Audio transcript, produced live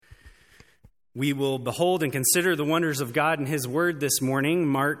We will behold and consider the wonders of God and His Word this morning,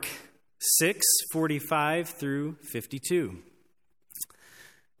 Mark 6:45 through 52.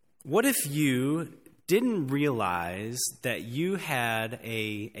 What if you didn't realize that you had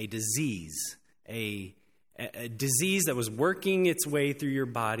a disease, a disease that was working its way through your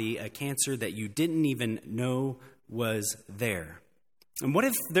body, a cancer that you didn't even know was there? And what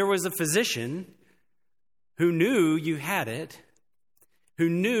if there was a physician who knew you had it, who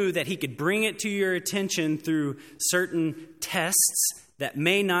knew that he could bring it to your attention through certain tests that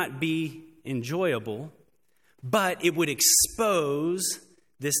may not be enjoyable, but it would expose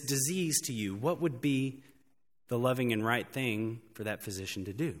this disease to you? What would be the loving and right thing for that physician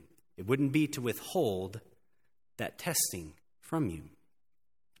to do? It wouldn't be to withhold that testing from you.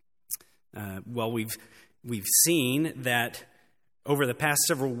 We've seen that over the past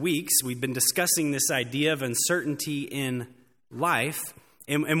several weeks, we've been discussing this idea of uncertainty in life.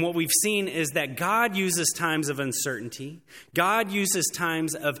 And what we've seen is that God uses times of uncertainty. God uses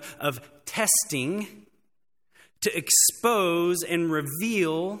times of testing to expose and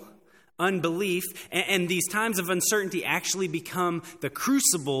reveal unbelief. And these times of uncertainty actually become the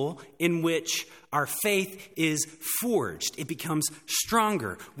crucible in which our faith is forged. It becomes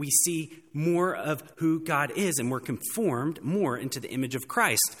stronger. We see more of who God is, and we're conformed more into the image of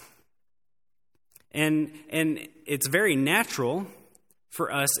Christ. And it's very natural for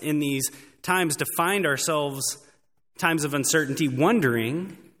us in these times to find ourselves, times of uncertainty,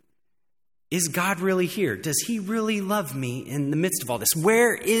 wondering, is God really here? Does He really love me in the midst of all this?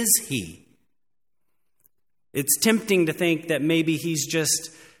 Where is He? It's tempting to think that maybe He's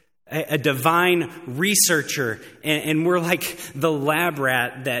just a divine researcher and we're like the lab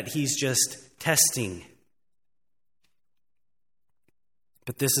rat that He's just testing.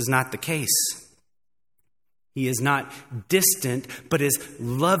 But this is not the case. He is not distant, but is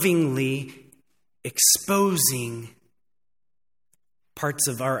lovingly exposing parts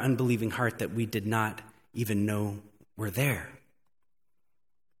of our unbelieving heart that we did not even know were there.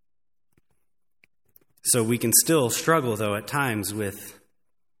 So we can still struggle, though, at times with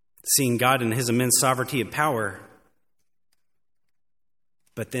seeing God in His immense sovereignty and power,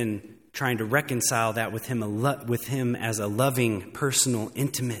 but then trying to reconcile that with Him as a loving, personal,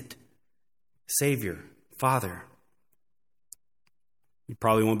 intimate Savior, Father. You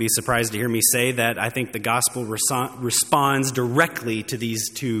probably won't be surprised to hear me say that I think the gospel responds directly to these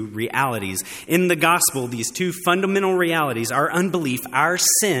two realities. In the gospel, these two fundamental realities, our unbelief, our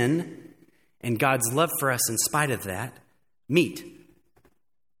sin, and God's love for us in spite of that, meet.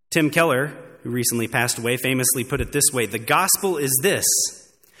 Tim Keller, who recently passed away, famously put it this way: the gospel is this: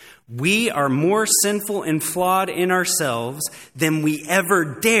 we are more sinful and flawed in ourselves than we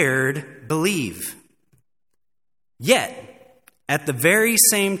ever dared believe. Yet, at the very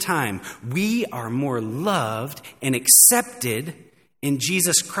same time, we are more loved and accepted in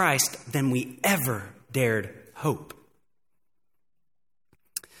Jesus Christ than we ever dared hope.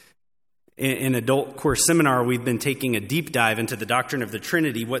 In Adult Course Seminar, we've been taking a deep dive into the doctrine of the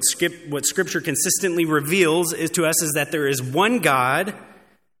Trinity. What Scripture consistently reveals to us is that there is one God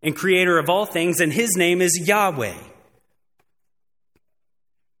and creator of all things, and His name is Yahweh.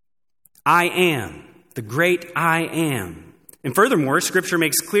 I am, the great I am. And furthermore, Scripture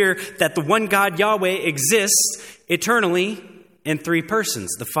makes clear that the one God, Yahweh, exists eternally in three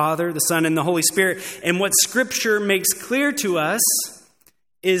persons: the Father, the Son, and the Holy Spirit. And what Scripture makes clear to us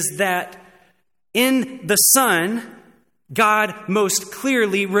is that in the Son, God most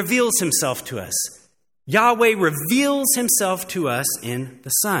clearly reveals Himself to us. Yahweh reveals Himself to us in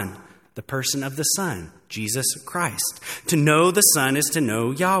the Son, the person of the Son, Jesus Christ. To know the Son is to know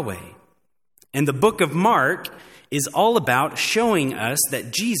Yahweh. And the book of Mark is all about showing us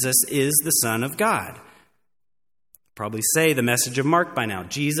that Jesus is the Son of God. Probably say the message of Mark by now.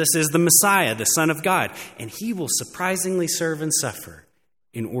 Jesus is the Messiah, the Son of God, and He will surprisingly serve and suffer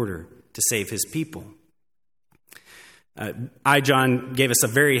in order to save His people. John gave us a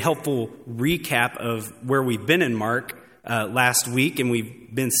very helpful recap of where we've been in Mark last week, and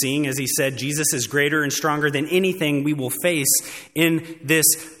we've been seeing, as he said, Jesus is greater and stronger than anything we will face in this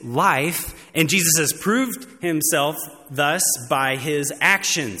life, and Jesus has proved Himself thus by His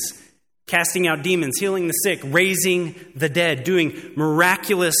actions: casting out demons, healing the sick, raising the dead, doing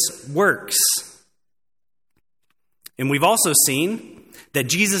miraculous works. And we've also seen that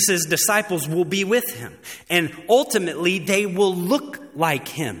Jesus' disciples will be with Him, and ultimately they will look like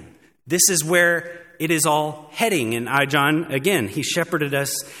Him. This is where it is all heading. And John, again, he shepherded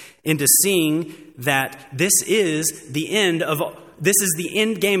us into seeing that this is the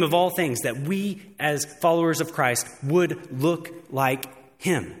end game of all things, that we as followers of Christ would look like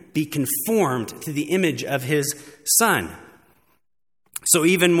him, be conformed to the image of his Son. So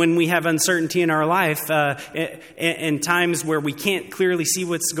even when we have uncertainty in our life, in times where we can't clearly see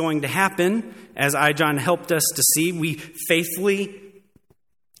what's going to happen, as John helped us to see, we faithfully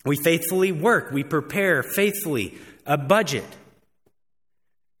work, we prepare faithfully a budget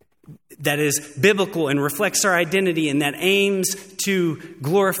that is biblical and reflects our identity and that aims to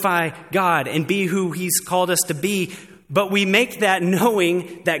glorify God and be who he's called us to be. But we make that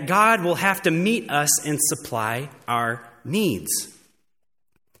knowing that God will have to meet us and supply our needs.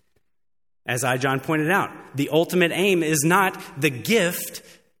 As John pointed out, the ultimate aim is not the gift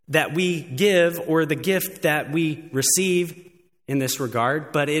that we give or the gift that we receive in this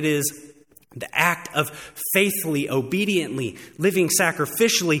regard, but it is the act of faithfully, obediently, living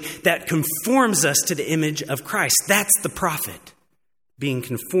sacrificially that conforms us to the image of Christ. That's the profit, being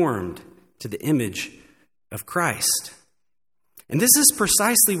conformed to the image of Christ. And this is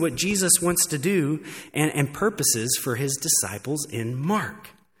precisely what Jesus wants to do and purposes for his disciples in Mark.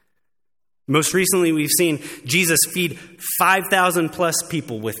 Most recently, we've seen Jesus feed 5,000 plus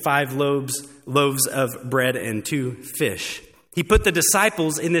people with 5 loaves of bread and 2 fish. He put the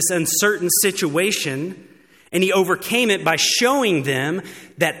disciples in this uncertain situation, and he overcame it by showing them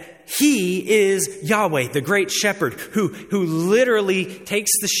that he is Yahweh, the great shepherd, who literally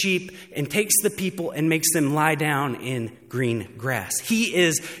takes the sheep and takes the people and makes them lie down in green grass. He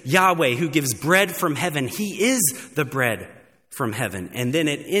is Yahweh who gives bread from heaven. He is the bread from heaven. And then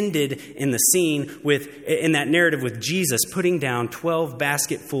it ended in the scene in that narrative with Jesus putting down 12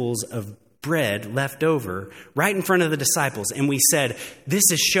 basketfuls of bread left over right in front of the disciples. And we said, this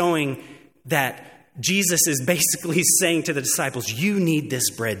is showing that Jesus is basically saying to the disciples, you need this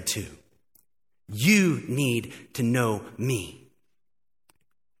bread too. You need to know me.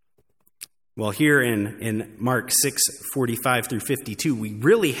 Well, here in Mark 6:45 through 52, we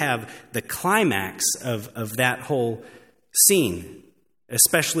really have the climax of that whole scene,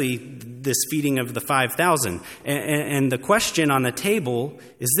 especially this feeding of the 5,000. And the question on the table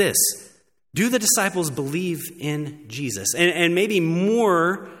is this: do the disciples believe in Jesus? And maybe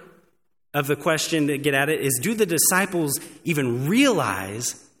more of the question to get at it is, do the disciples even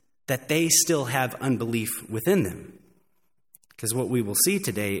realize that they still have unbelief within them? Because what we will see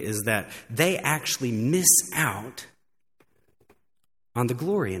today is that they actually miss out on the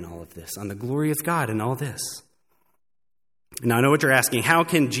glory in all of this, on the glory of God in all this. Now, I know what you're asking. How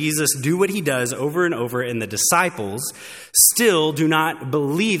can Jesus do what he does over and over and the disciples still do not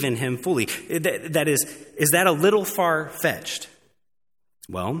believe in him fully? That is that a little far-fetched?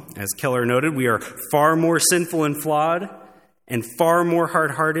 Well, as Keller noted, we are far more sinful and flawed and far more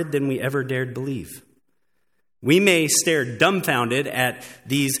hard-hearted than we ever dared believe. We may stare dumbfounded at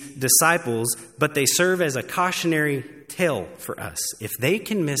these disciples, but they serve as a cautionary tale for us. If they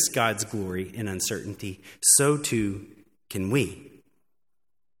can miss God's glory in uncertainty, so too can we.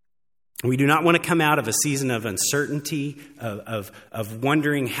 We do not want to come out of a season of uncertainty, of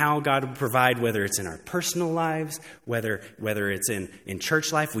wondering how God will provide, whether it's in our personal lives, whether it's in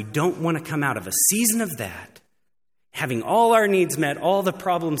church life. We don't want to come out of a season of that, having all our needs met, all the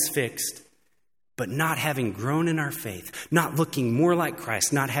problems fixed, but not having grown in our faith, not looking more like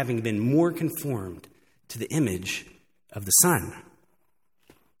Christ, not having been more conformed to the image of the Son.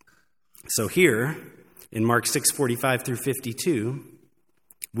 So here, in Mark 6:45 through 52,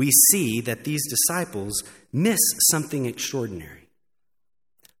 we see that these disciples miss something extraordinary.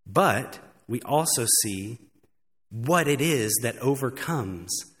 But we also see what it is that overcomes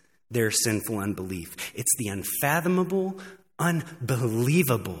their sinful unbelief. It's the unfathomable,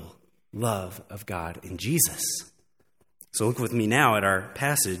 unbelievable love of God in Jesus. So look with me now at our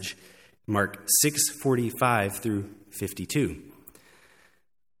passage, Mark 6:45 through 52.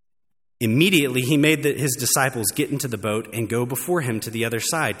 Immediately he made his disciples get into the boat and go before him to the other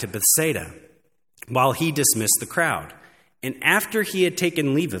side, to Bethsaida, while he dismissed the crowd. And after he had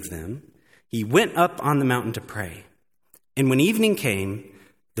taken leave of them, he went up on the mountain to pray. And when evening came,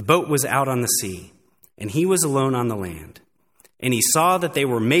 the boat was out on the sea, and he was alone on the land. And he saw that they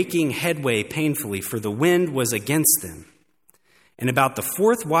were making headway painfully, for the wind was against them. And about the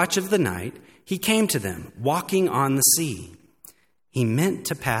 4th watch of the night, he came to them, walking on the sea. He meant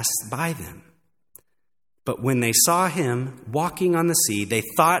to pass by them. But when they saw him walking on the sea, they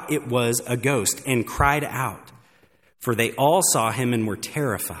thought it was a ghost and cried out. For they all saw him and were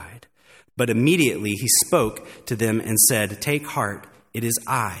terrified. But immediately he spoke to them and said, "Take heart, it is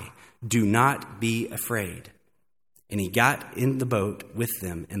I. Do not be afraid." And he got in the boat with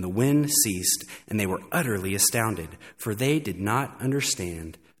them, and the wind ceased, and they were utterly astounded, for they did not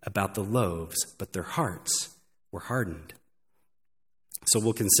understand about the loaves, but their hearts were hardened. So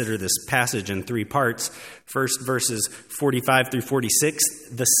we'll consider this passage in three parts. First, verses 45 through 46,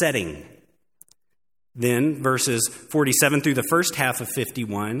 the setting. Then, verses 47 through the first half of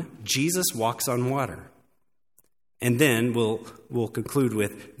 51, Jesus walks on water. And then we'll conclude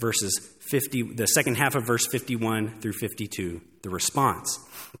with verses 50, the second half of verse 51 through 52, the response.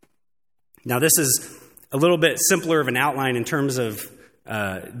 Now, this is a little bit simpler of an outline in terms of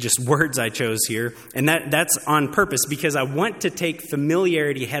just words I chose here, and that's on purpose because I want to take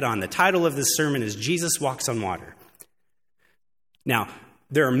familiarity head on. The title of this sermon is Jesus Walks on Water. Now,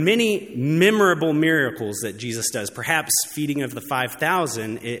 there are many memorable miracles that Jesus does. Perhaps feeding of the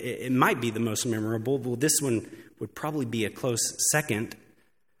 5,000, it might be the most memorable. Well, this one would probably be a close second.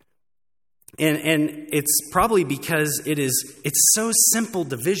 And it's probably because it's so simple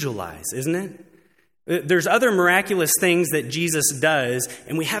to visualize, isn't it? There's other miraculous things that Jesus does,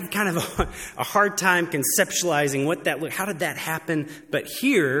 and we have kind of a hard time conceptualizing how did that happen? But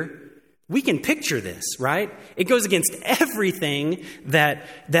here, we can picture this, right? It goes against everything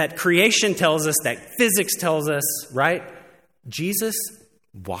that creation tells us, that physics tells us, right? Jesus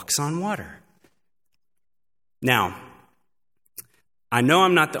walks on water. Now, I know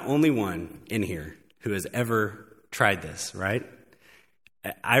I'm not the only one in here who has ever tried this, right?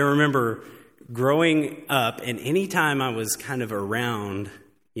 I remember growing up, and any time I was kind of around,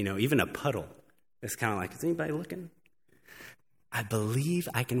 even a puddle, it's kind of like, is anybody looking? I believe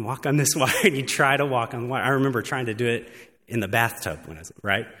I can walk on this water, and you try to walk on water. I remember trying to do it in the bathtub when I was,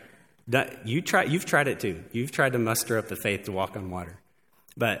 right? You've tried it too. You've tried to muster up the faith to walk on water.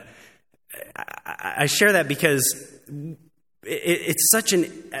 But I share that because it's such a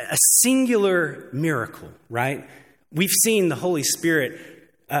singular miracle, right? We've seen the Holy Spirit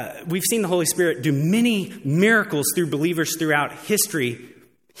do many miracles through believers throughout history,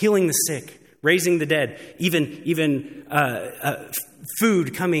 healing the sick, raising the dead, even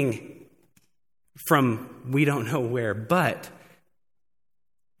food coming from we don't know where. But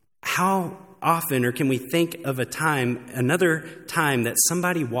how often, or can we think of another time that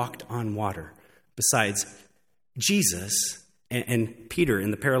somebody walked on water besides Jesus and Peter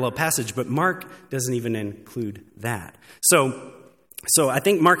in the parallel passage? But Mark doesn't even include that. So I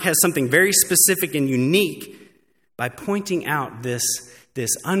think Mark has something very specific and unique by pointing out this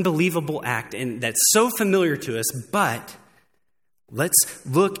unbelievable act, and that's so familiar to us, but let's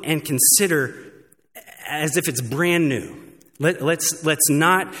look and consider as if it's brand new. Let's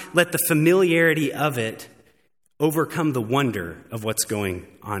not let the familiarity of it overcome the wonder of what's going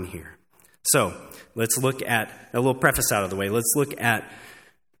on here. So let's look at a little preface out of the way. Let's look at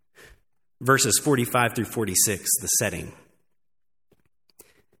verses 45 through 46, the setting.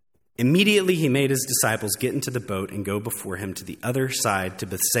 Immediately he made his disciples get into the boat and go before him to the other side to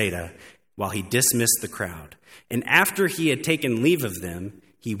Bethsaida while he dismissed the crowd. And after he had taken leave of them,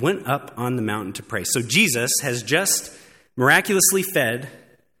 he went up on the mountain to pray. So Jesus has just miraculously fed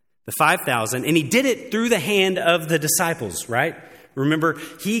the 5,000, and he did it through the hand of the disciples, right? Remember,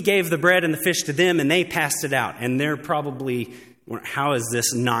 he gave the bread and the fish to them, and they passed it out. And they're probably, how is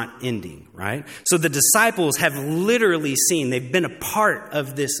this not ending, right? So the disciples have literally seen, they've been a part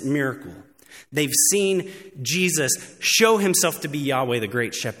of this miracle. They've seen Jesus show himself to be Yahweh, the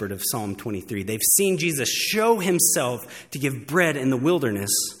great shepherd of Psalm 23. They've seen Jesus show himself to give bread in the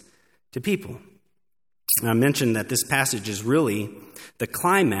wilderness to people. I mentioned that this passage is really the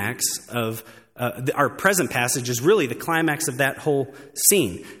climax of, our present passage is really the climax of that whole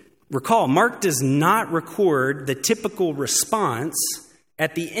scene. Recall, Mark does not record the typical response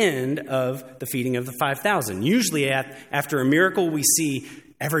at the end of the feeding of the 5,000. Usually after a miracle, we see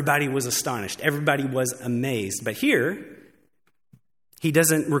everybody was astonished. Everybody was amazed. But here, he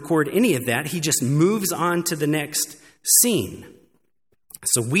doesn't record any of that. He just moves on to the next scene.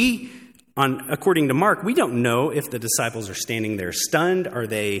 So according to Mark, we don't know if the disciples are standing there stunned. Are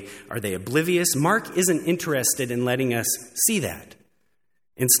they oblivious? Mark isn't interested in letting us see that.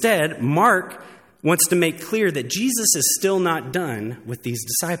 Instead, Mark wants to make clear that Jesus is still not done with these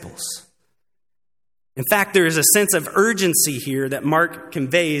disciples. In fact, there is a sense of urgency here that Mark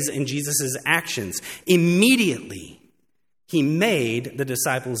conveys in Jesus' actions. Immediately, he made the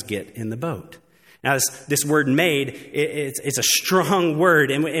disciples get in the boat. Now, this word made, it's a strong word,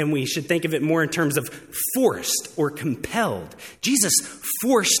 and we should think of it more in terms of forced or compelled. Jesus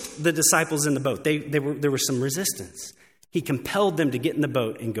forced the disciples in the boat. There was some resistance. He compelled them to get in the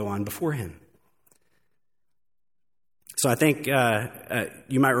boat and go on before him. So I think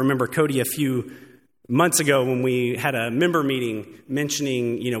you might remember Cody a few months ago when we had a member meeting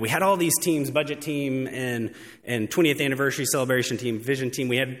mentioning, we had all these teams, budget team and 20th anniversary celebration team, vision team.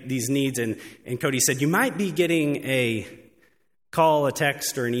 We had these needs, and Cody said, you might be getting a call, a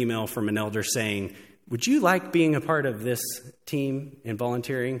text, or an email from an elder saying, would you like being a part of this team and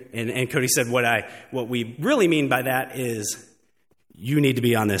volunteering? And Cody said, what we really mean by that is you need to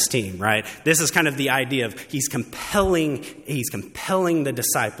be on this team, right? This is kind of the idea of he's compelling the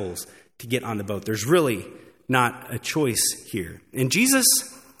disciples to get on the boat. There's really not a choice here. And Jesus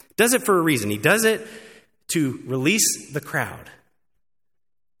does it for a reason. He does it to release the crowd.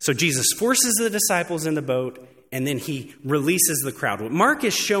 So Jesus forces the disciples in the boat, and then he releases the crowd. What Mark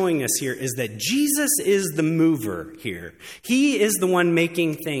is showing us here is that Jesus is the mover here. He is the one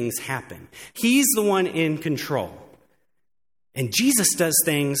making things happen. He's the one in control. And Jesus does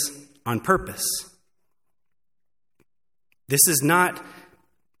things on purpose. This is not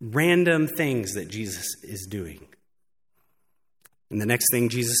random things that Jesus is doing. And the next thing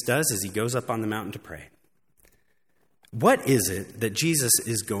Jesus does is he goes up on the mountain to pray. What is it that Jesus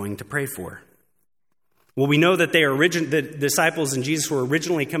is going to pray for? Well, we know that the disciples and Jesus were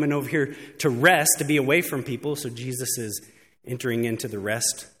originally coming over here to rest, to be away from people. So Jesus is entering into the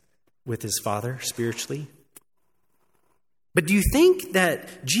rest with his Father spiritually. But do you think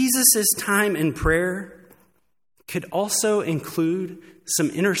that Jesus' time in prayer could also include some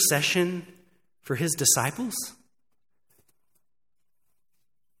intercession for his disciples?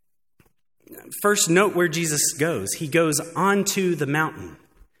 First, note where Jesus goes. He goes onto the mountain.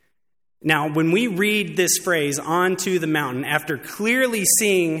 Now, when we read this phrase, onto the mountain, after clearly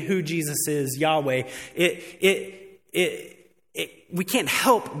seeing who Jesus is, Yahweh, we can't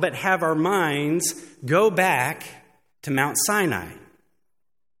help but have our minds go back to Mount Sinai.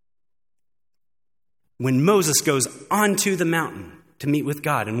 When Moses goes onto the mountain to meet with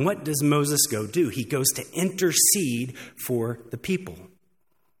God. And what does Moses go do? He goes to intercede for the people.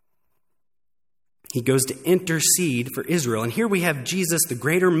 He goes to intercede for Israel. And here we have Jesus, the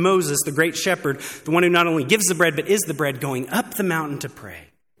greater Moses, the great shepherd, the one who not only gives the bread, but is the bread, going up the mountain to pray.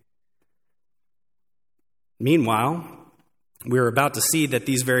 Meanwhile, we're about to see that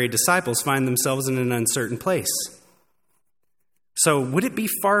these very disciples find themselves in an uncertain place. So would it be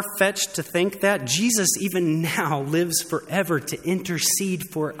far-fetched to think that Jesus even now lives forever to intercede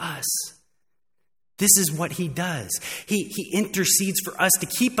for us? This is what he does. He intercedes for us to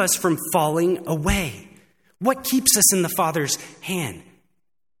keep us from falling away. What keeps us in the Father's hand?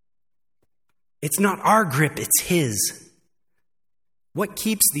 It's not our grip, it's his. What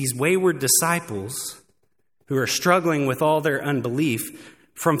keeps these wayward disciples who are struggling with all their unbelief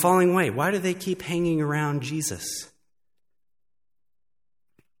from falling away? Why do they keep hanging around Jesus?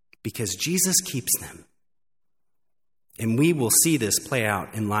 Because Jesus keeps them. And we will see this play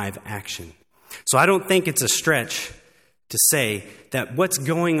out in live action. So I don't think it's a stretch to say that what's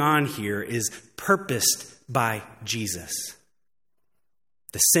going on here is purposed by Jesus.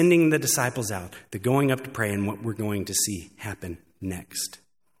 The sending the disciples out, the going up to pray, and what we're going to see happen next.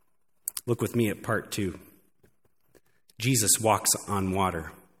 Look with me at part 2. Jesus walks on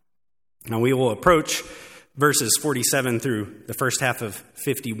water. Now we will approach verses 47 through the first half of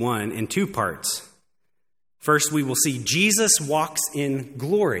 51 in 2 parts. First, we will see Jesus walks in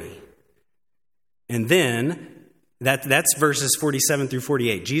glory. And then, that's verses 47 through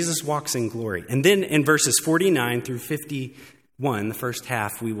 48. Jesus walks in glory. And then in verses 49 through 51, the first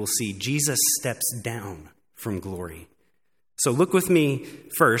half, we will see Jesus steps down from glory. So look with me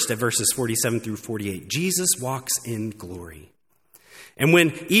first at verses 47 through 48. Jesus walks in glory. And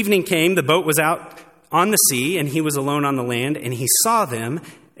when evening came, the boat was out on the sea, and he was alone on the land, and he saw them.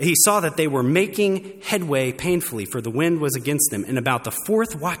 He saw that they were making headway painfully, for the wind was against them. And about the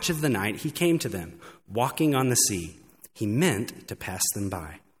 4th watch of the night, he came to them, walking on the sea. He meant to pass them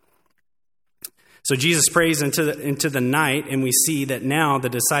by. So Jesus prays into the night, and we see that now the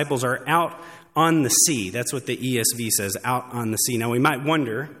disciples are out on the sea. That's what the ESV says, out on the sea. Now we might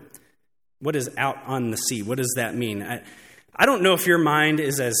wonder, what is out on the sea? What does that mean? I don't know if your mind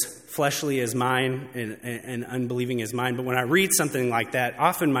is as fleshly as mine and unbelieving as mine, but when I read something like that,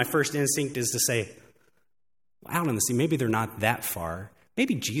 often my first instinct is to say, well, out on the sea, maybe they're not that far.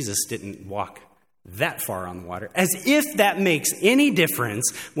 Maybe Jesus didn't walk that far on the water. As if that makes any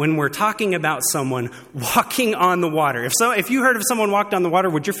difference when we're talking about someone walking on the water. If you heard of someone walked on the water,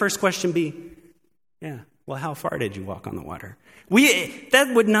 would your first question be, yeah, well, how far did you walk on the water?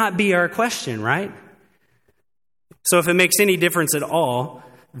 That would not be our question, right? So if it makes any difference at all,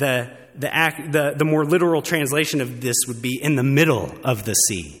 the more literal translation of this would be in the middle of the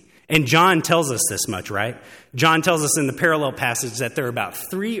sea. And John tells us this much, right? John tells us in the parallel passage that they're about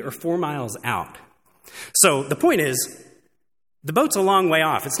 3 or 4 miles out. So the point is, the boat's a long way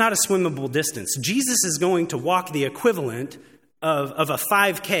off. It's not a swimmable distance. Jesus is going to walk the equivalent of a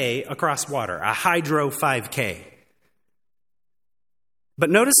 5K across water, a hydro 5K. But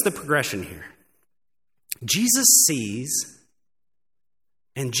notice the progression here. Jesus sees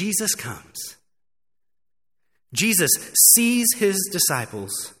and Jesus comes. Jesus sees his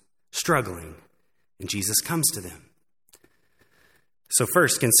disciples struggling and Jesus comes to them. So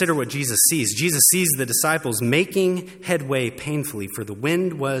first, consider what Jesus sees. Jesus sees the disciples making headway painfully, for the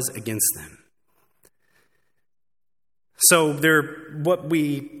wind was against them. So what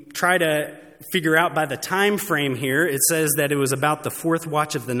we try to figure out by the time frame here, it says that it was about the fourth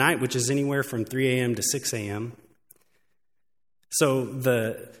watch of the night, which is anywhere from 3 a.m. to 6 a.m. So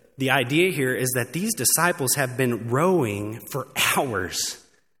the idea here is that these disciples have been rowing for hours.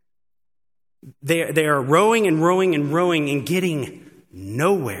 They are rowing and rowing and rowing and getting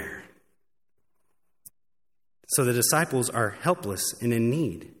nowhere. So the disciples are helpless and in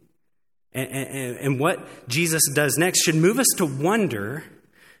need. And what Jesus does next should move us to wonder,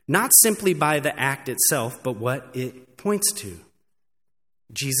 not simply by the act itself, but what it points to.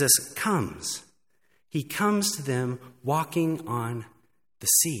 Jesus comes. He comes to them walking on the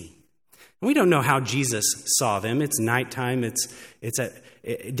sea. And we don't know how Jesus saw them. It's nighttime.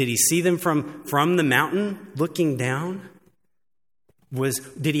 Did he see them from the mountain looking down?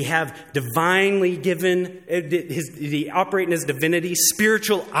 Did he have divinely given, did he operate in his divinity,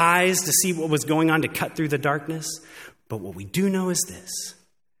 spiritual eyes to see what was going on, to cut through the darkness? But what we do know is this: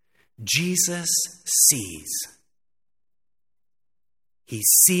 Jesus sees. He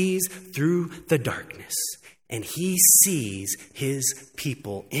sees through the darkness, and he sees his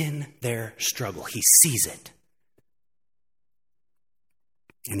people in their struggle. He sees it.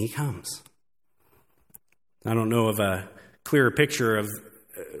 And he comes. I don't know of a clearer picture of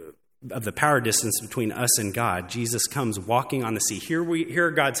the power distance between us and God. Jesus comes walking on the sea. Here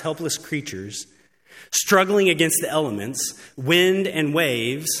are God's helpless creatures struggling against the elements, wind and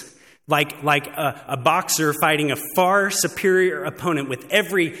waves, like a boxer fighting a far superior opponent. With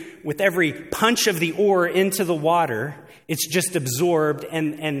every punch of the oar into the water, it's just absorbed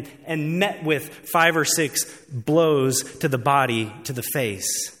and met with 5 or 6 blows to the body, to the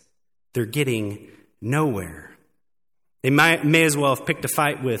face. They're getting nowhere. They may as well have picked a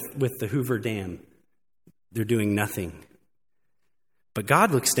fight with the Hoover Dam. They're doing nothing. But God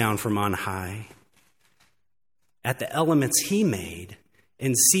looks down from on high at the elements he made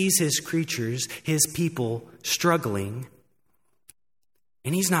and sees his creatures, his people, struggling.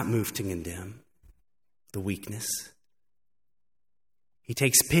 And he's not moved to condemn the weakness. He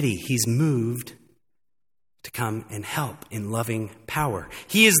takes pity. He's moved to come and help in loving power.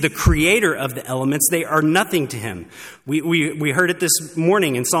 He is the creator of the elements. They are nothing to him. We heard it this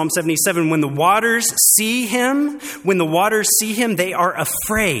morning in Psalm 77. When the waters see him, they are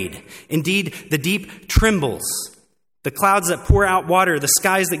afraid. Indeed, the deep trembles. The clouds that pour out water, the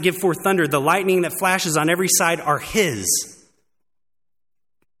skies that give forth thunder, the lightning that flashes on every side are his.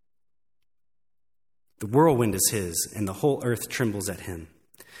 The whirlwind is his, and the whole earth trembles at him.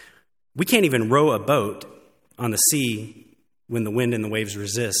 We can't even row a boat on the sea when the wind and the waves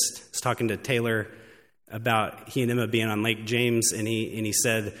resist. I was talking to Taylor about he and Emma being on Lake James, and he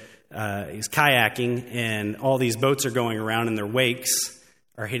said he's kayaking, and all these boats are going around, and their wakes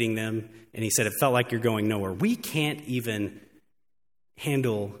are hitting them. And he said, it felt like you're going nowhere. We can't even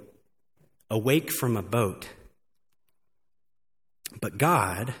handle a wake from a boat. But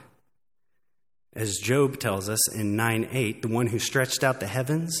God, as Job tells us in 9:8, the one who stretched out the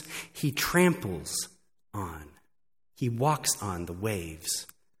heavens, he tramples on. He walks on the waves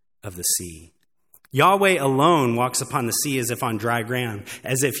of the sea. Yahweh alone walks upon the sea as if on dry ground,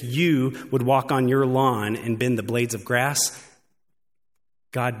 as if you would walk on your lawn and bend the blades of grass.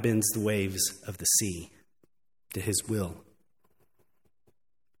 God bends the waves of the sea to his will.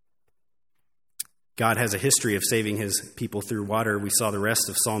 God has a history of saving his people through water. We saw the rest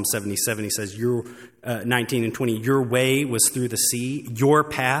of Psalm 77. He says, 19 and 20, your way was through the sea, your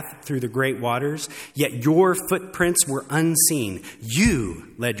path through the great waters, yet your footprints were unseen.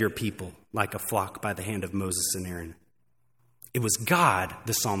 You led your people like a flock by the hand of Moses and Aaron. It was God,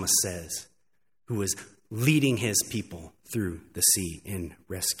 the psalmist says, who was leading his people through the sea in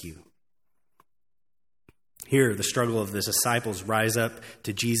rescue. Here, the struggle of the disciples rise up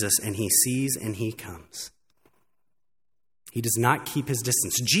to Jesus, and he sees and he comes. He does not keep his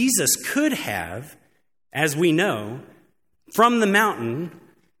distance. Jesus could have, as we know, from the mountain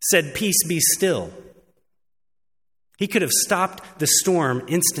said, "Peace, be still." He could have stopped the storm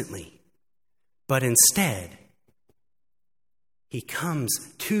instantly. But instead, he comes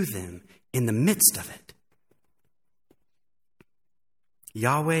to them in the midst of it.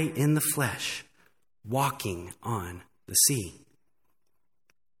 Yahweh in the flesh, walking on the sea.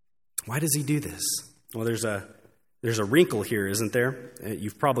 Why does he do this? Well, there's a there's a wrinkle here, isn't there?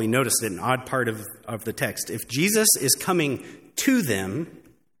 You've probably noticed it, an odd part of the text. If Jesus is coming to them,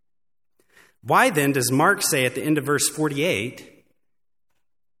 why then does Mark say at the end of verse 48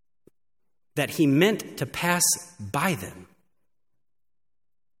 that he meant to pass by them?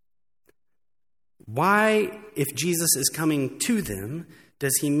 Why, if Jesus is coming to them,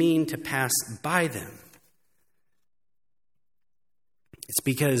 does he mean to pass by them? It's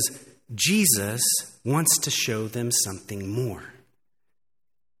because Jesus wants to show them something more.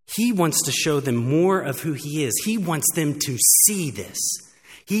 He wants to show them more of who he is. He wants them to see this.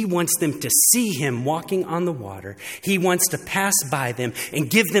 He wants them to see him walking on the water. He wants to pass by them and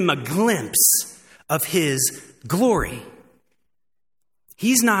give them a glimpse of his glory.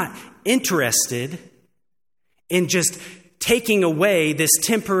 He's not interested in just taking away this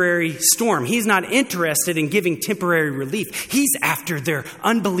temporary storm. He's not interested in giving temporary relief. He's after their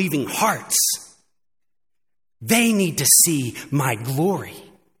unbelieving hearts. They need to see my glory.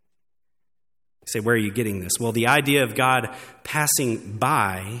 You say, where are you getting this? Well, the idea of God passing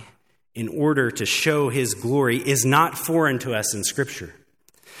by in order to show his glory is not foreign to us in Scripture.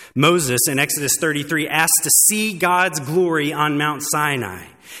 Moses in Exodus 33 asked to see God's glory on Mount Sinai.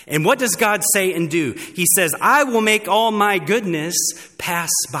 And what does God say and do? He says, I will make all my goodness pass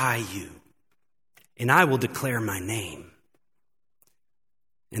by you, and I will declare my name.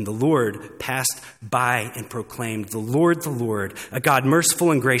 And the Lord passed by and proclaimed, the Lord, a God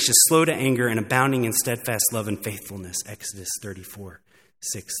merciful and gracious, slow to anger and abounding in steadfast love and faithfulness. Exodus 34,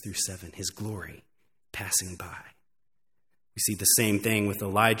 6-7, his glory passing by. We see the same thing with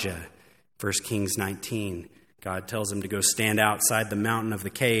Elijah, 1 Kings 19. God tells him to go stand outside the mountain of the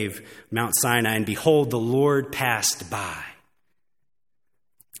cave, Mount Sinai, and behold, the Lord passed by.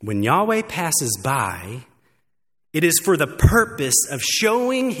 When Yahweh passes by, it is for the purpose of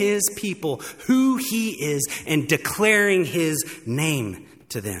showing his people who he is and declaring his name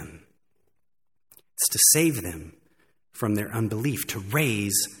to them. It's to save them from their unbelief, to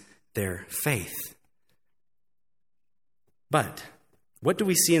raise their faith. But what do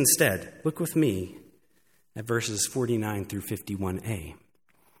we see instead? Look with me at verses 49 through 51a,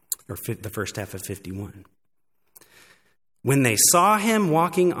 or the first half of 51. When they saw him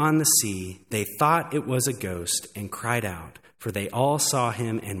walking on the sea, they thought it was a ghost and cried out, for they all saw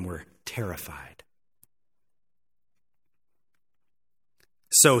him and were terrified.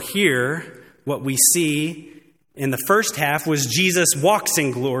 So here, what we see in the first half was Jesus walks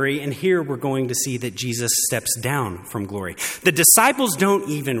in glory, and here we're going to see that Jesus steps down from glory. The disciples don't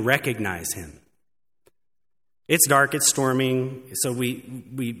even recognize him. It's dark, it's storming, so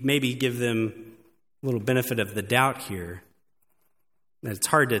we maybe give them a little benefit of the doubt here. That it's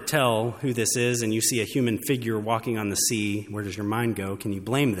hard to tell who this is, and you see a human figure walking on the sea. Where does your mind go? Can you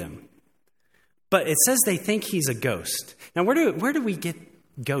blame them? But it says they think he's a ghost. Now, where do we get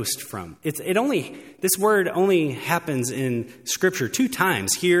ghost from? This word only happens in Scripture 2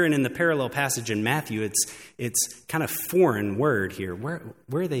 times, here and in the parallel passage in Matthew. It's kind of foreign word here. Where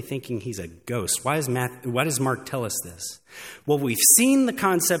are they thinking he's a ghost? Why does Mark tell us this? Well, we've seen the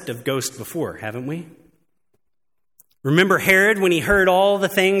concept of ghost before, haven't we? Remember Herod, when he heard all the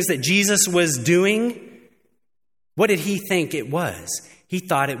things that Jesus was doing? What did he think it was? He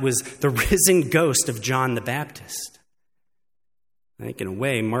thought it was the risen ghost of John the Baptist. I think in a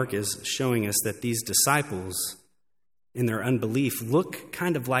way, Mark is showing us that these disciples, in their unbelief, look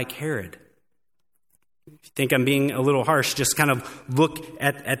kind of like Herod. If you think I'm being a little harsh, just kind of look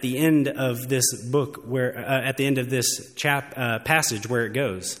at the end of this book, at the end of this passage where it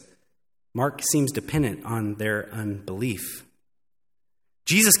goes. Mark seems dependent on their unbelief.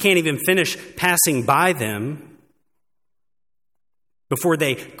 Jesus can't even finish passing by them before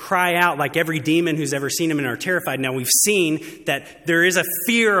they cry out like every demon who's ever seen him and are terrified. Now, we've seen that there is a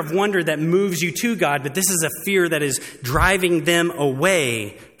fear of wonder that moves you to God, but this is a fear that is driving them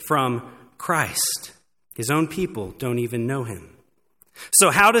away from Christ. His own people don't even know him.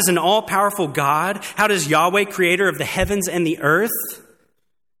 So how does an all-powerful God, how does Yahweh, creator of the heavens and the earth,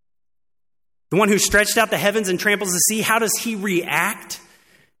 the one who stretched out the heavens and tramples the sea, how does he react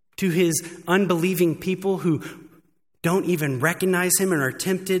to his unbelieving people who don't even recognize him and are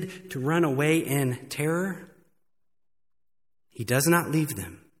tempted to run away in terror? He does not leave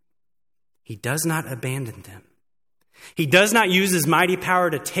them. He does not abandon them. He does not use his mighty power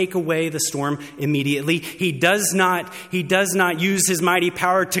to take away the storm immediately. He does not use his mighty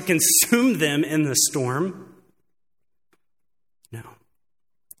power to consume them in the storm. No.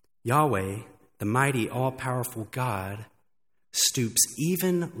 Yahweh, the mighty, all-powerful God, stoops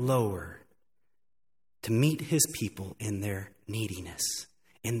even lower to meet his people in their neediness,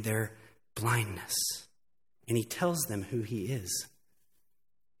 in their blindness. And he tells them who he is.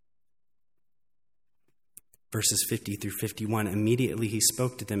 Verses 50 through 51, immediately he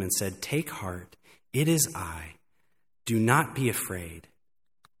spoke to them and said, "Take heart, it is I. Do not be afraid."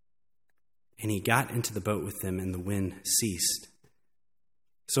 And he got into the boat with them, and the wind ceased.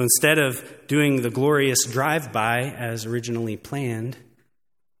 So instead of doing the glorious drive-by as originally planned,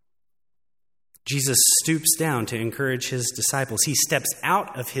 Jesus stoops down to encourage his disciples. He steps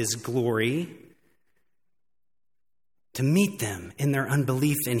out of his glory to meet them in their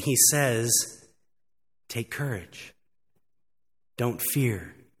unbelief, and he says, "Take courage. Don't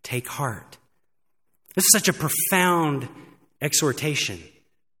fear. Take heart." This is such a profound exhortation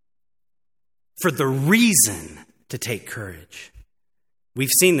for the reason to take courage.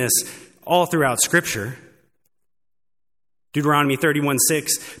 We've seen this all throughout Scripture. Deuteronomy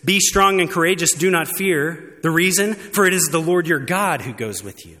 31:6, "Be strong and courageous, do not fear." The reason? For it is the Lord your God who goes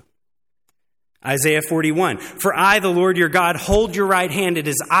with you. Isaiah 41, "For I, the Lord your God, hold your right hand. It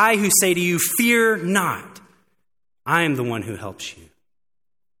is I who say to you, fear not. I am the one who helps you."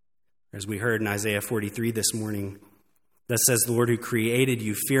 As we heard in Isaiah 43 this morning, thus says the Lord who created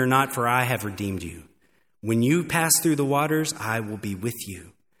you, "Fear not, for I have redeemed you. When you pass through the waters, I will be with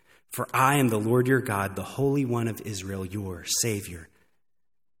you. For I am the Lord your God, the Holy One of Israel, your Savior."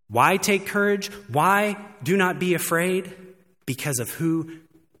 Why take courage? Why do not be afraid? Because of who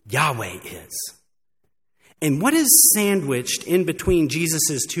Yahweh is. And what is sandwiched in between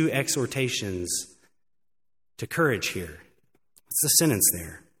Jesus' two exhortations to courage here? What's the sentence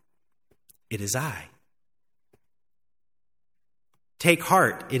there? It is I. Take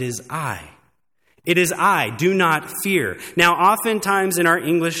heart, it is I. It is I, do not fear. Now, oftentimes in our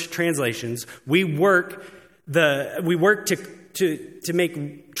English translations, we work to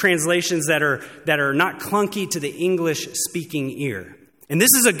make translations that are not clunky to the English-speaking ear. And this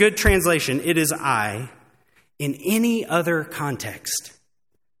is a good translation, it is I, in any other context.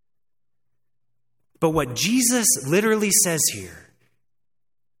 But what Jesus literally says here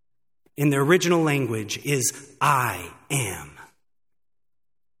in the original language is, I am.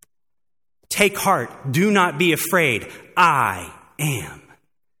 Take heart, do not be afraid, I am.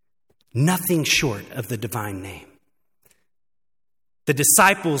 Nothing short of the divine name. The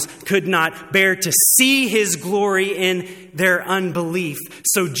disciples could not bear to see his glory in their unbelief.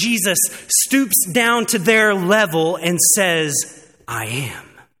 So Jesus stoops down to their level and says, I am.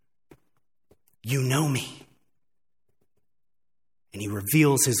 You know me. And he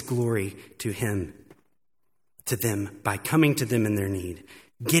reveals his glory to them by coming to them in their need,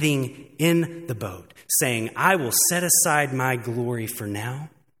 getting in the boat, saying, I will set aside my glory for now,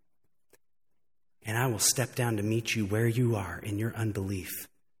 and I will step down to meet you where you are in your unbelief,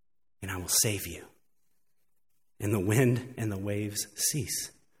 and I will save you. And the wind and the waves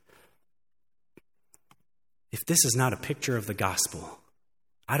cease. If this is not a picture of the gospel,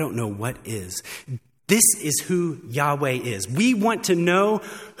 I don't know what is. This is who Yahweh is. We want to know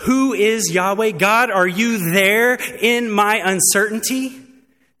who is Yahweh. God, are you there in my uncertainty?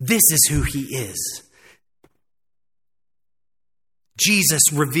 This is who he is.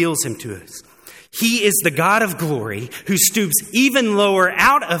 Jesus reveals him to us. He is the God of glory who stoops even lower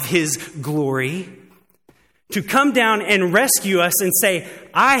out of his glory to come down and rescue us and say,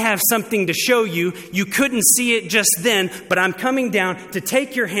 I have something to show you. You couldn't see it just then, but I'm coming down to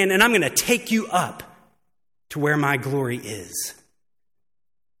take your hand and I'm going to take you up to where my glory is.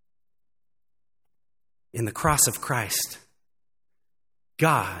 In the cross of Christ,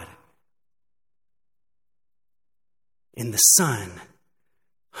 God in the Son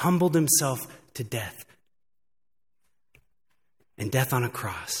humbled himself to death, and death on a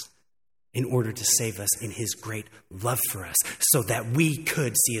cross, in order to save us in his great love for us, so that we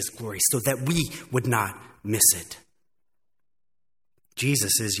could see his glory, so that we would not miss it.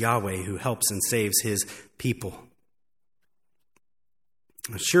 Jesus is Yahweh who helps and saves his people.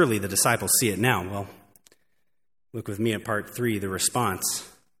 Surely the disciples see it now. Well, look with me at part 3, the response.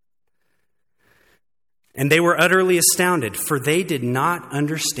 And they were utterly astounded, for they did not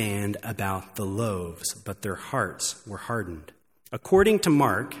understand about the loaves, but their hearts were hardened. According to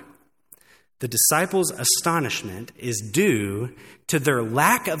Mark, the disciples' astonishment is due to their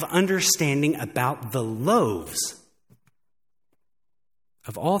lack of understanding about the loaves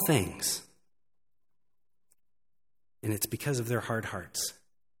of all things. And it's because of their hard hearts.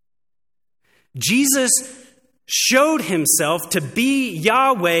 Jesus showed himself to be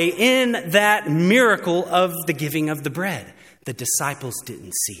Yahweh in that miracle of the giving of the bread. The disciples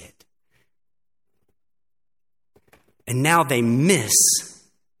didn't see it. And now they miss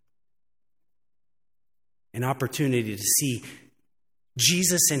an opportunity to see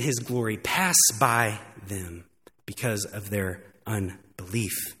Jesus and his glory pass by them because of their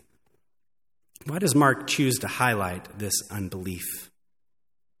unbelief. Why does Mark choose to highlight this unbelief?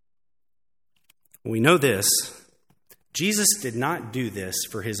 We know this. Jesus did not do this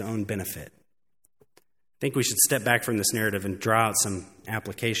for his own benefit. I think we should step back from this narrative and draw out some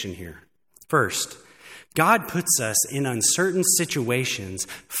application here. First, God puts us in uncertain situations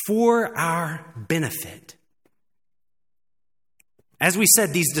for our benefit. As we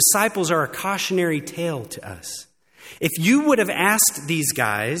said, these disciples are a cautionary tale to us. If you would have asked these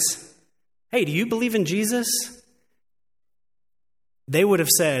guys, hey, do you believe in Jesus? They would have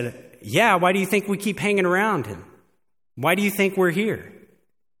said, yeah, why do you think we keep hanging around him? Why do you think we're here?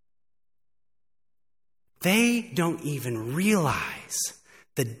 They don't even realize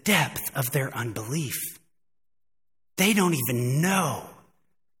the depth of their unbelief. They don't even know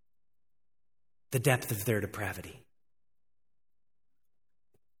the depth of their depravity.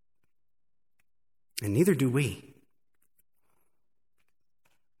 And neither do we.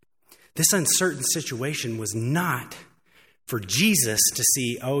 This uncertain situation was not for Jesus to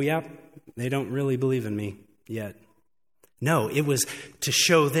see, oh, yep, they don't really believe in me yet. No, it was to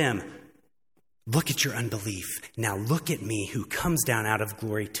show them, look at your unbelief. Now look at me who comes down out of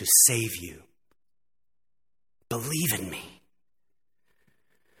glory to save you. Believe in me.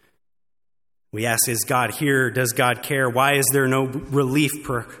 We ask, is God here? Does God care? Why is there no relief?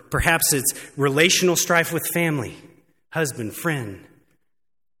 Perhaps it's relational strife with family, husband, friend,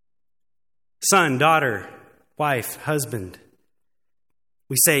 son, daughter, wife, husband.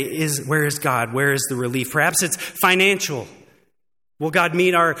 We say, where is God? Where is the relief? Perhaps it's financial. Will God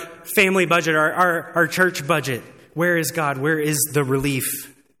meet our family budget, our church budget? Where is God? Where is the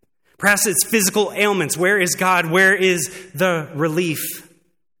relief? Perhaps it's physical ailments. Where is God? Where is the relief?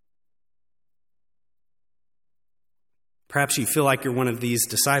 Perhaps you feel like you're one of these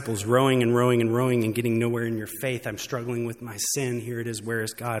disciples, rowing and rowing and rowing and getting nowhere in your faith. I'm struggling with my sin. Here it is. Where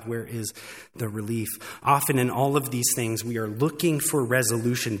is God? Where is the relief? Often in all of these things, we are looking for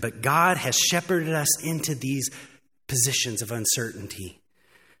resolution, but God has shepherded us into these positions of uncertainty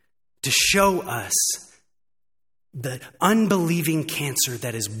to show us the unbelieving cancer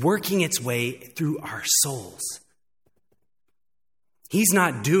that is working its way through our souls. He's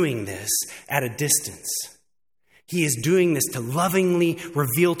not doing this at a distance. He is doing this to lovingly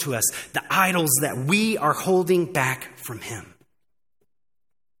reveal to us the idols that we are holding back from him.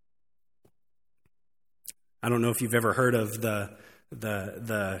 I don't know if you've ever heard of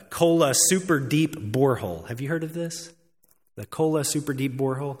the Kola Super Deep Borehole. Have you heard of this? The Kola Super Deep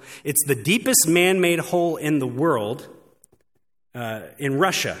Borehole. It's the deepest man-made hole in the world in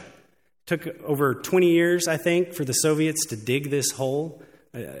Russia. It took over 20 years, I think, for the Soviets to dig this hole.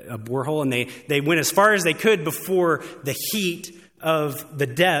 A borehole, and they went as far as they could before the heat of the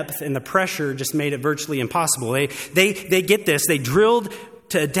depth and the pressure just made it virtually impossible. They get this. They drilled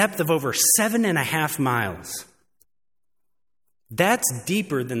to a depth of over 7.5 miles. That's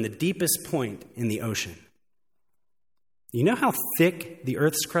deeper than the deepest point in the ocean. You know how thick the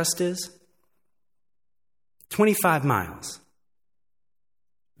Earth's crust is? 25 miles.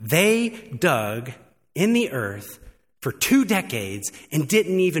 They dug in the earth for 2 decades and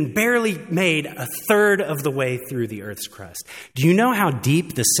barely made a third of the way through the earth's crust. Do you know how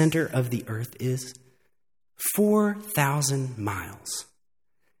deep the center of the earth is? 4,000 miles.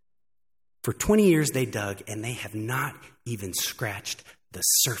 For 20 years they dug and they have not even scratched the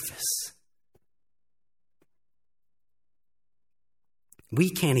surface. We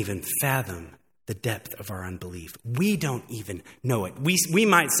can't even fathom the depth of our unbelief. We don't even know it. We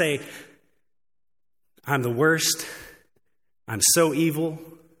might say, I'm the worst. I'm so evil.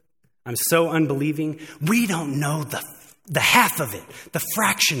 I'm so unbelieving. We don't know the half of it, the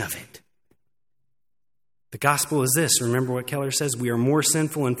fraction of it. The gospel is this. Remember what Keller says? We are more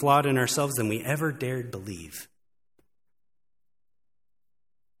sinful and flawed in ourselves than we ever dared believe.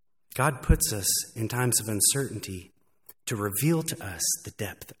 God puts us in times of uncertainty to reveal to us the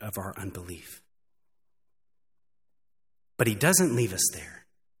depth of our unbelief. But he doesn't leave us there.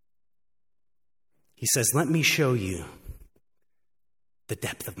 He says, let me show you the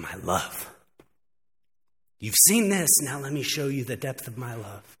depth of my love. You've seen this, now let me show you the depth of my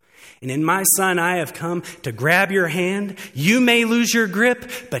love. And in my Son, I have come to grab your hand. You may lose your grip,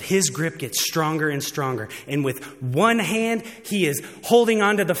 but his grip gets stronger and stronger. And with one hand, he is holding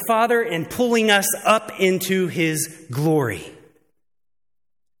on to the Father and pulling us up into his glory.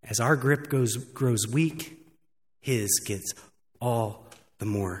 As our grip grows weak, his gets all the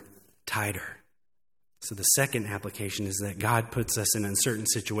more tighter. So the second application is that God puts us in uncertain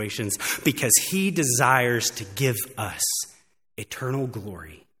situations because he desires to give us eternal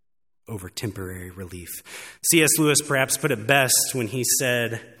glory over temporary relief. C.S. Lewis perhaps put it best when he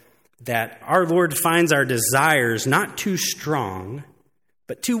said that our Lord finds our desires not too strong,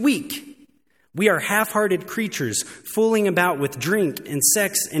 but too weak. We are half-hearted creatures fooling about with drink and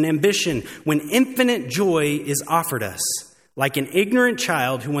sex and ambition when infinite joy is offered us, like an ignorant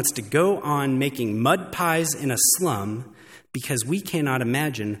child who wants to go on making mud pies in a slum because we cannot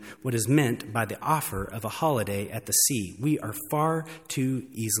imagine what is meant by the offer of a holiday at the sea. We are far too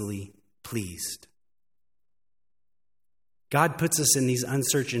easily pleased. God puts us in these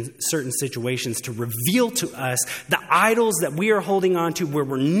uncertain situations to reveal to us the idols that we are holding on to where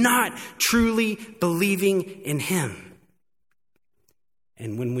we're not truly believing in Him.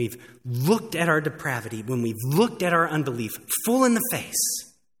 And when we've looked at our depravity, when we've looked at our unbelief full in the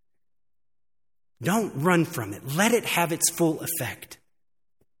face, don't run from it. Let it have its full effect.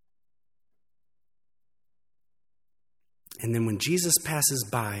 And then when Jesus passes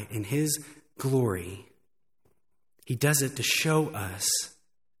by in His glory, He does it to show us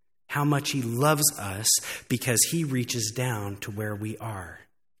how much He loves us because He reaches down to where we are.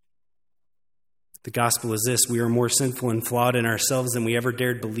 The gospel is this: we are more sinful and flawed in ourselves than we ever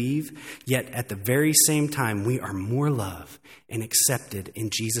dared believe, yet at the very same time, we are more loved and accepted in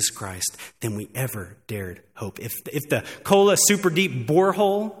Jesus Christ than we ever dared hope. If the Cola Super Deep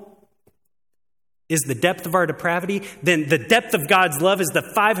borehole is the depth of our depravity, then the depth of God's love is the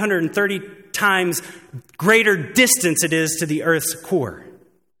 530 times greater distance it is to the earth's core.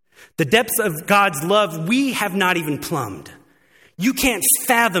 The depths of God's love we have not even plumbed. You can't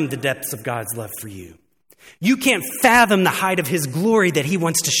fathom the depths of God's love for you. You can't fathom the height of His glory that He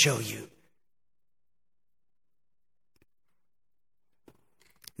wants to show you.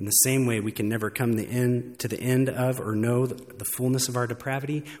 In the same way we can never come to the end of or know the fullness of our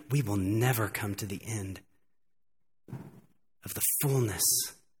depravity, we will never come to the end of the fullness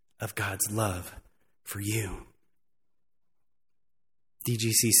of God's love for you.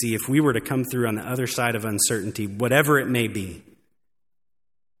 DGCC, if we were to come through on the other side of uncertainty, whatever it may be,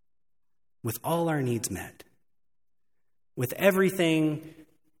 with all our needs met, with everything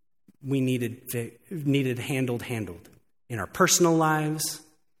we needed handled in our personal lives,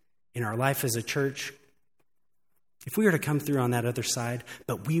 in our life as a church, if we were to come through on that other side,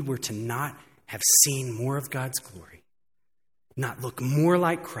 but we were to not have seen more of God's glory, not look more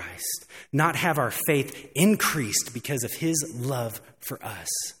like Christ, not have our faith increased because of His love for us,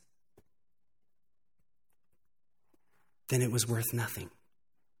 then it was worth nothing.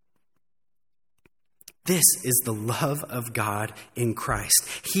 This is the love of God in Christ.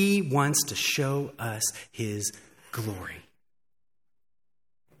 He wants to show us His glory.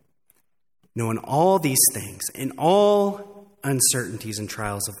 Knowing all these things and all uncertainties and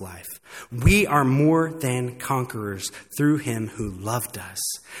trials of life, we are more than conquerors through Him who loved us.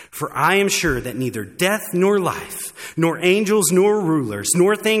 For I am sure that neither death nor life, nor angels nor rulers,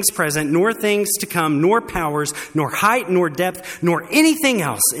 nor things present, nor things to come, nor powers, nor height nor depth, nor anything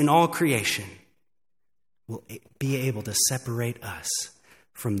else in all creation will be able to separate us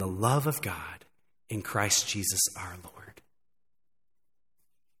from the love of God in Christ Jesus our Lord.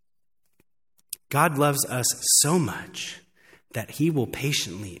 God loves us so much that He will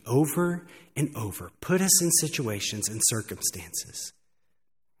patiently, over and over, put us in situations and circumstances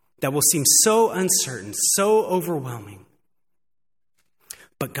that will seem so uncertain, so overwhelming.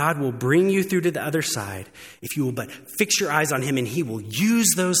 But God will bring you through to the other side if you will but fix your eyes on Him, and He will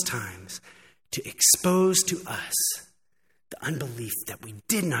use those times to expose to us the unbelief that we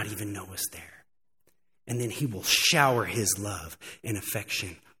did not even know was there. And then He will shower His love and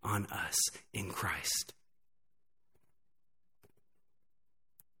affection on us in Christ.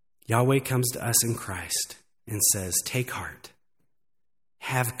 Yahweh comes to us in Christ and says, take heart,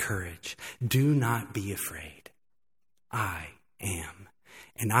 have courage, do not be afraid. I am,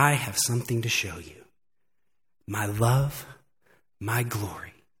 and I have something to show you. My love, my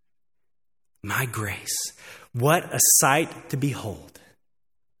glory, my grace. What a sight to behold.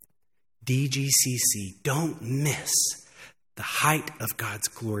 DGCC, don't miss the height of God's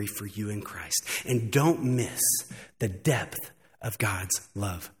glory for you in Christ. And don't miss the depth of God's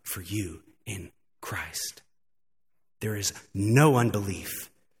love for you in Christ. There is no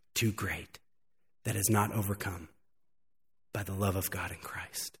unbelief too great that is not overcome by the love of God in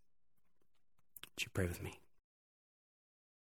Christ. Would you pray with me?